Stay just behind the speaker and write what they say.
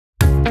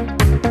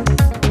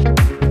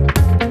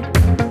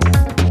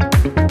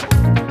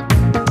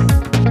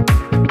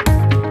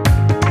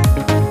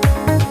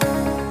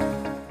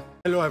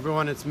Hello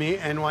everyone, it's me,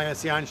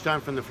 NYSEinstein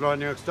from the Florida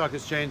New York Stock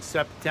Exchange,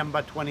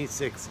 September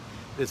 26th.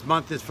 This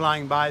month is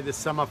flying by, this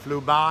summer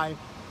flew by.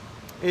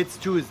 It's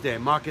Tuesday,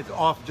 market's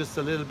off just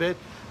a little bit.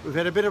 We've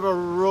had a bit of a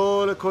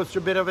roller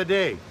coaster bit of a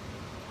day.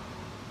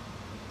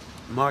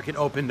 Market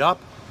opened up,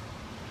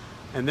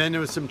 and then there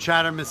was some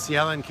chatter. Miss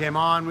Yellen came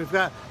on. We've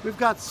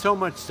got so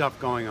much stuff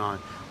going on.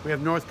 We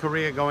have North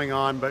Korea going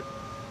on, but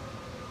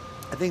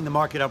I think the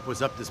market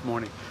was up this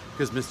morning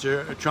because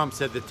Mr. Trump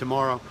said that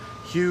tomorrow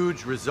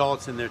huge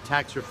results in their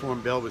tax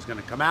reform bill was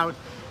going to come out,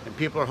 and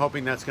people are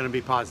hoping that's going to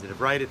be positive,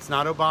 right? It's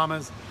not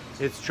Obama's,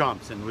 it's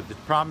Trump's, and with the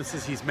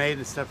promises he's made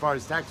as far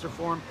as tax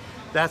reform,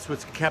 that's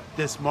what's kept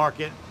this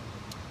market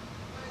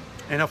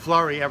in a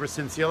flurry ever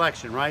since the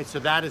election, right? So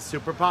that is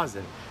super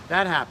positive.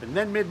 That happened.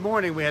 Then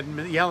mid-morning we had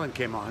Yellen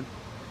came on,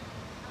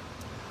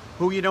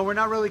 who, we're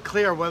not really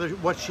clear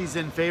what she's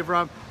in favor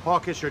of,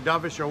 hawkish or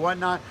dovish or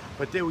whatnot,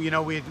 but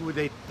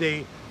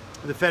the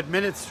Fed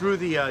minutes threw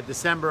the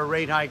December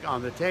rate hike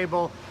on the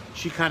table.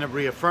 She kind of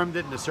reaffirmed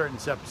it in a certain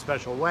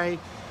special way,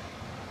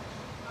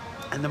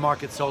 and the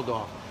market sold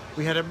off.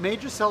 We had a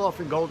major sell-off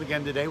in gold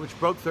again today, which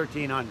broke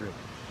 1,300.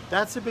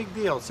 That's a big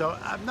deal. So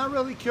I'm not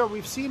really sure.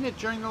 We've seen it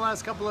during the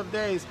last couple of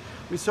days.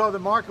 We saw the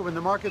market, when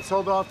the market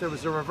sold off, there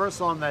was a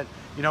reversal on that,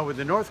 with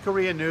the North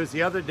Korea news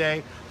the other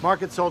day.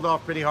 Market sold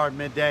off pretty hard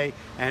midday,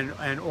 and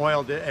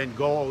oil and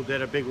gold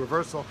did a big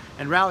reversal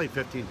and rallied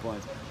 15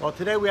 points. Well,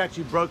 today we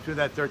actually broke through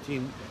that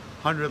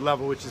 1,300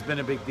 level, which has been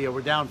a big deal.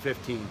 We're down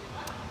 15.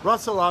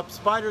 Russell up,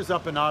 Spiders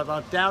up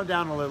another,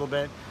 down a little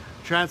bit,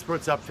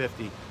 transport's up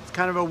 50. It's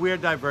kind of a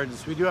weird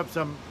divergence. We do have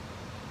some,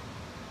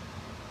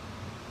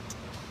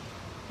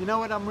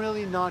 I'm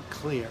really not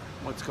clear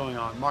what's going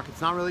on.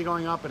 Market's not really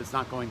going up, but it's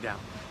not going down.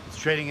 It's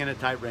trading in a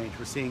tight range.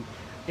 We're seeing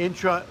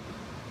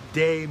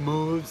intra-day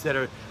moves that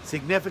are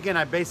significant.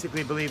 I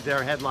basically believe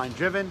they're headline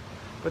driven,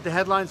 but the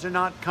headlines are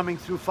not coming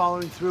through,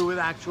 following through with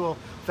actual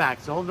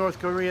facts. The whole North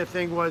Korea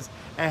thing was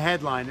a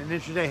headline, an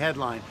intraday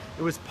headline.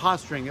 It was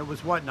posturing, it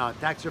was whatnot.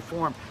 Tax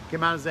reform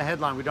came out as a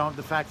headline. We don't have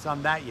the facts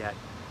on that yet.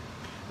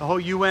 The whole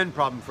UN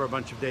problem for a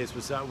bunch of days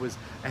was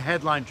a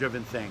headline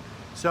driven thing.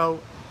 So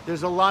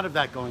there's a lot of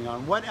that going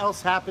on. What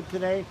else happened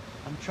today?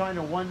 I'm trying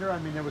to wonder.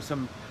 There was a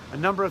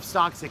number of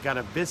stocks that got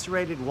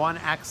eviscerated. One,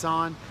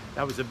 Axon,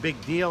 that was a big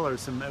deal. It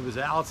was an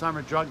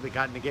Alzheimer drug that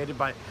got negated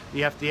by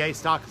the FDA.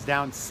 Stock is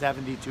down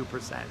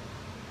 72%,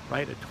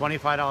 right? A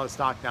 $25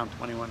 stock down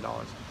 $21.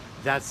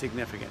 That's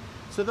significant.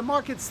 So the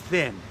market's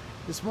thin.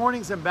 This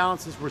morning's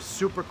imbalances were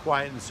super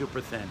quiet and super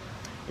thin.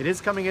 It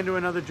is coming into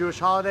another Jewish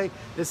holiday.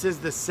 This is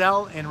the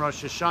sell in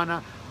Rosh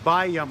Hashanah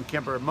by Yom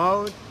Kippur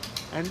mode.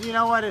 And you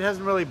know what? It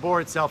hasn't really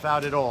bore itself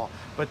out at all.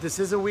 But this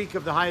is a week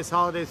of the highest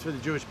holidays for the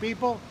Jewish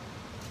people.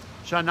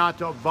 Shana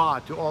Tova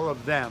to all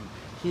of them,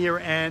 here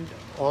and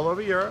all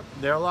over Europe.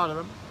 There are a lot of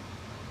them.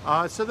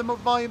 So the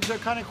volumes are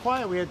kind of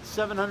quiet. We had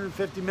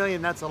 750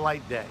 million. That's a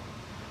light day.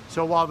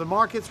 So while the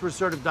markets were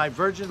sort of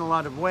divergent in a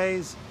lot of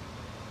ways,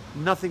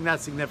 nothing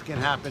that significant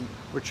happened.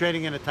 We're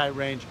trading in a tight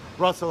range.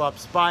 Russell up,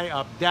 SPY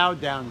up, Dow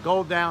down,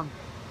 gold down.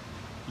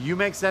 You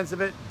make sense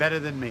of it better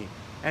than me.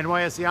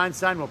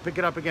 NYSEinstein, we'll pick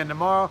it up again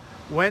tomorrow.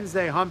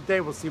 Wednesday, hump day,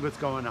 we'll see what's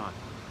going on.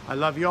 I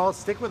love you all.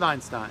 Stick with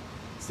Einstein.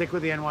 Stick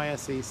with the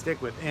NYSE. Stick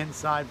with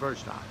Inside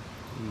Wirtschaft.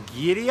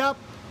 Giddy up.